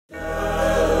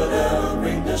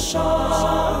the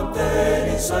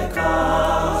champagne inside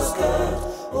casket.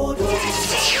 Oh,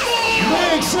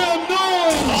 make some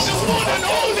noise! The one and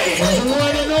only! The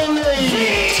one and only!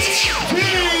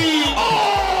 V.O.A.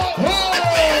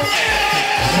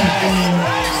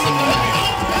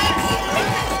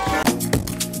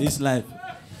 This life.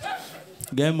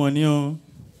 Get money, oh.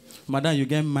 Madam, you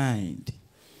get mind.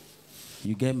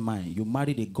 You get mind. You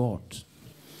married a god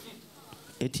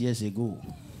 8 years ago.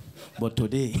 But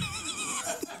today,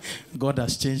 God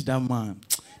has changed that man.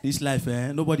 This life,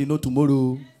 nobody know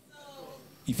tomorrow.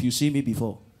 If you see me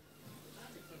before.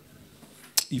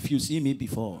 If you see me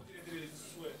before.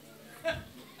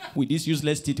 With this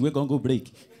useless teeth, we're going to go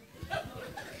break.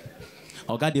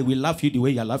 Oh God, they will laugh you the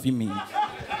way you're laughing me.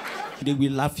 They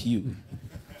will laugh you.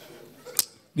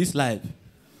 This life.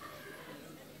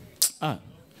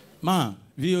 Man,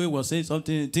 V.O.A. was saying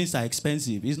something, things are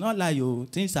expensive. It's not like you,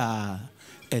 things are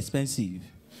expensive.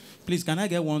 Please, can I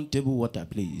get 1 table water,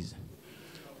 please?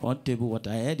 1 table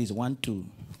water. I heard is 1, 2.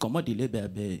 Come on, the labor,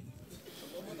 babe.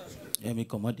 Let me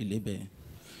come on the labor.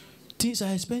 Things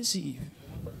are expensive.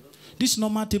 This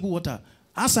normal table water,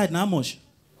 outside now how much?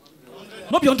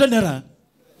 Not be 100 naira.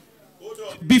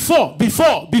 Before it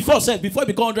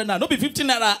become 100 naira. Not be 15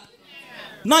 naira.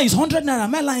 Now it's 100 naira.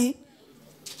 Am I lying?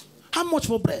 How much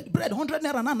for bread? Bread 100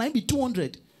 naira now it be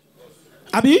 200.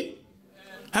 Abi?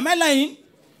 Am I lying?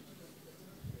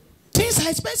 Things are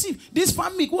expensive. This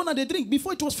farm milk, one they drink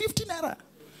before it was 50 naira.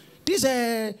 This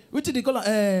what do they call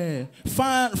it?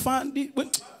 Fan vanille.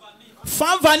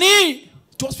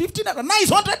 It was 50 naira. Now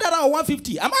it's 100 naira or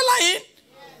 150. Am I lying?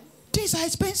 Things are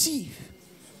expensive.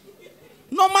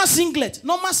 Normal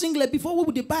singlet before what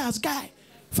would they buy as guy?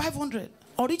 500.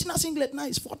 Original singlet now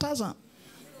is 4,000.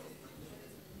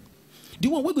 The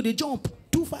one where go they jump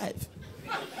 2,500.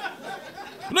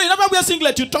 No, you never wear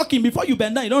singlet. You talking before you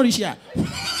bend down. You don't reach here. Okay.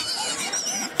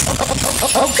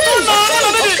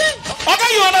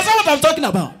 Okay, you understand what I'm talking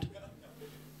about?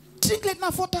 Singlet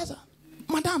now 4,000.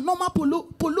 Madam, normal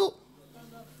polo,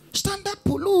 standard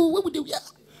polo. Where would they wear?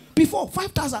 Before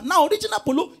 5,000. Now original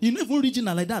polo, you know even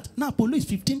original like that. Now polo is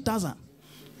 15,000.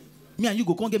 Me and you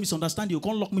go can't get misunderstanding. You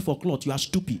can't lock me for cloth. You are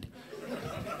stupid.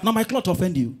 Now my cloth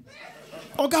offend you.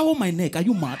 Oga, hold my neck. Are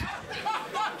you mad?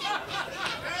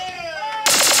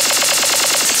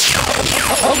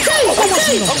 Okay.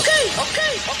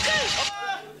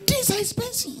 Things are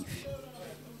expensive.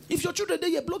 If your children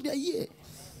they block their ear,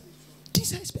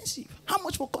 things are expensive. How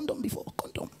much for condom before?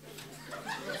 Condom.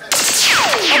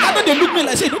 Oga, they look me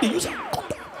like say no, they use a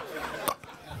condom.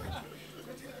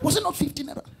 Was it not 15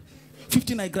 naira?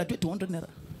 15 I graduate to 100 naira.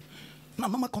 Now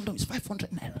normal condom is 500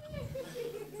 naira.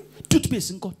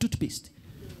 Toothpaste,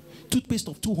 toothpaste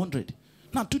of 200.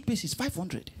 Now toothpaste is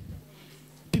 500.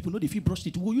 People know if you brush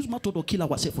it, we'll use method or kill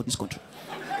ourselves for this country.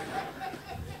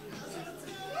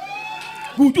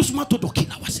 We'll use method or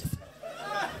kill ourselves.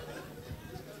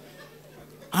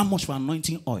 How much for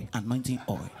anointing oil? Anointing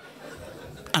oil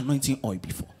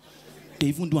before. They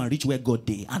even do and reach where God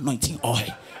did. Anointing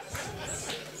oil.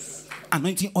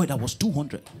 Anointing oil that was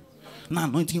 200. Now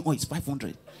anointing oil is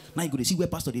 500. Now you go to see where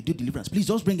pastor they do deliverance. Please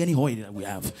just bring any oil that we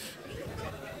have.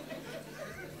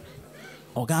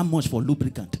 Or how much for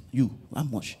lubricant? You, how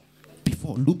much?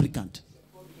 Before lubricant.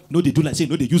 No, they do like say,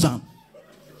 no, they use them.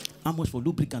 How much for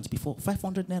lubricants before?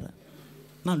 500 naira.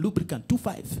 Now lubricant,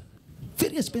 2,500.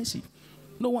 Very expensive.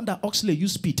 No wonder Oxley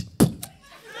use speed.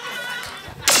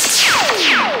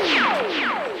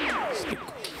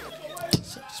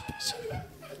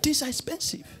 These are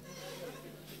expensive.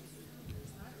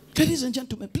 Ladies and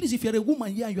gentlemen, please, if you're a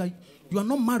woman here, you are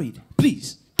not married,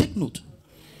 please take note.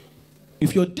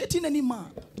 If you're dating any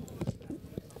man,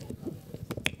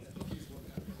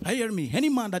 I hear me, any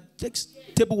man that takes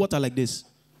table water like this,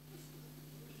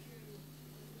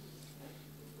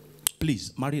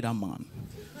 please marry that man.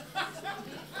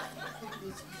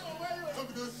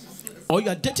 Or you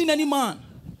are dating any man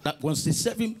that once they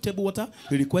serve him table water,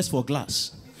 he requests for a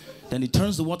glass. Then he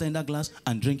turns the water in that glass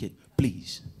and drink it.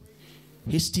 Please,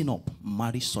 hasten up,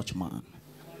 marry such man.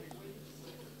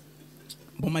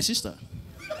 But my sister,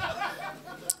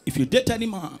 if you date any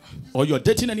man, or you're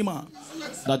dating any man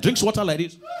that drinks water like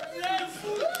this,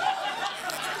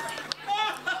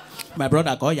 my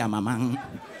brother, call your mama.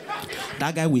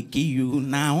 That guy will kill you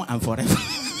now and forever.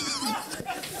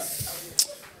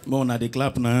 Mona, they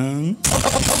clap now.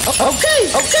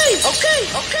 Okay.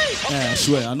 Yeah, I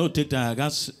swear, I know take time. I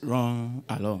got wrong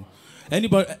alone.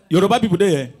 Anybody, Yoruba people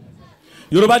there?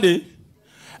 Yoruba day?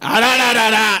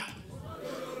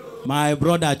 My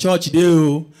brother, church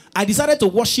day. I decided to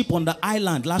worship on the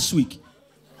island last week.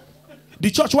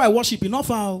 The church where I worship, enough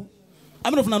how? I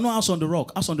mean, if I know house on the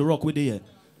rock where they here.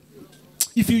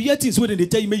 If you hear things when they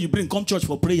tell you, may you bring come church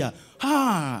for prayer.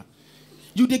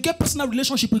 You they get personal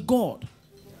relationship with God.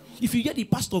 If you hear the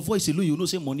pastor voice alone, you know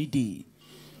say money day.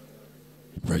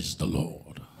 Praise the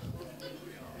Lord.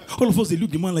 All of us they look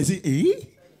the man like say,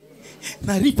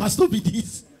 now the pastor be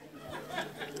this.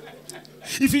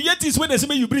 If you hear things when they say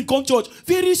may you bring come church,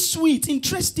 very sweet,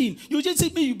 interesting. You just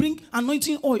say may you bring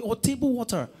anointing oil or table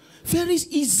water. Very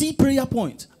easy prayer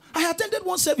point. I attended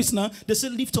one service now. They say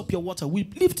lift up your water. We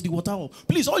lift the water up.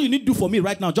 Please, all you need to do for me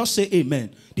right now, just say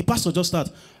amen. The pastor just starts.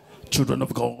 Children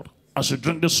of God, as you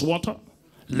drink this water,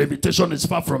 limitation is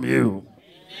far from you.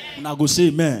 Now go say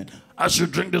amen. As you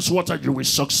drink this water, you will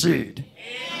succeed.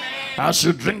 Amen. As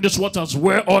you drink this water,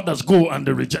 where others go and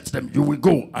they reject them, you will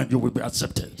go and you will be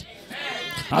accepted. Amen.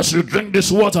 As you drink this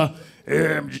water,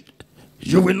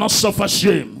 you will not suffer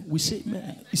shame. We say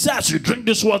amen. He says, as you drink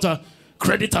this water,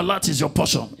 credit alert is your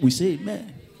portion. We say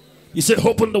amen. He said,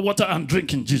 open the water and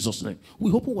drink in Jesus' name.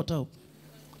 We open water.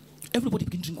 Everybody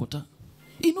begin to drink water.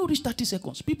 In no reach 30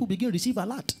 seconds, people begin to receive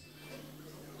alert.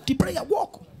 The prayer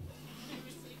walk.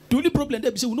 The only problem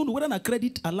there is we don't know whether a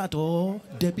credit alert or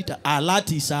debit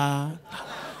alert is I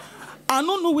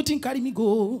don't know what thing carry me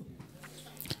go.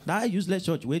 That useless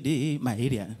church where they my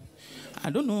area.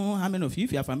 I don't know how many of you,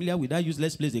 if you are familiar with that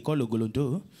useless place they call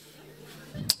Ogolonto.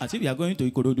 As if you are going to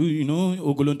Ikorodu, you know,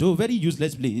 Ogolonto, very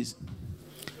useless place.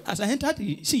 As I entered,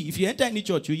 see, if you enter any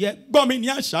church, you hear,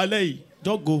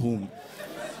 don't go home.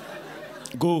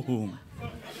 Go home.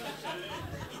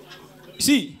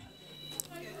 See,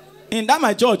 in that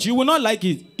my church, you will not like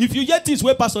it. If you hear things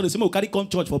where pastor say, "We carry come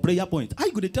church for prayer point," how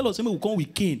you going to tell us we come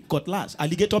with cane, cutlass,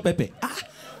 alligator pepper?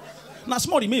 Now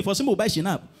small remain for some buy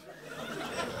shinap.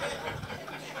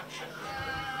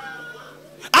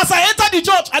 As I enter the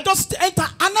church, I just enter.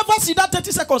 I never see that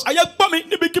 30 seconds. I hear money.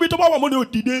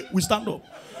 We stand up.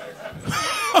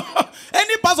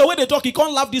 Any pastor when they talk, he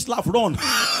can't laugh this laugh, run.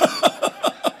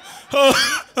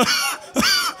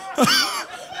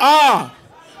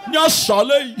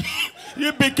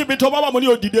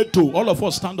 All of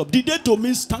us stand up. Dideto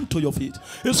means stand to your feet.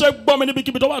 He said,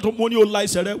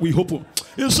 we hope.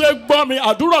 He said, we hope.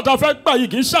 He said, we hope.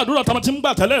 He said,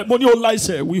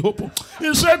 we hope.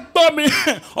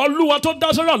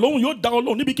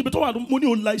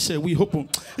 He said, we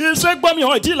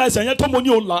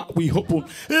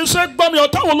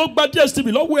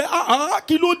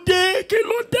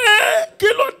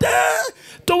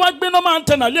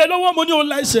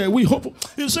hope.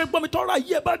 He said,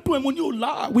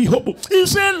 we hope. He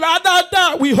said,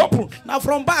 we hope. Now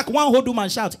from back, one whole man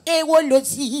shout,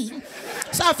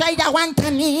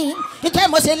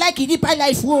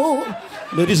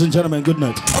 ladies and gentlemen, good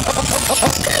night.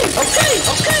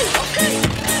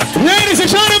 Ladies and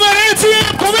gentlemen,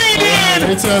 ATM comedian.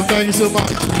 Thank you so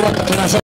much.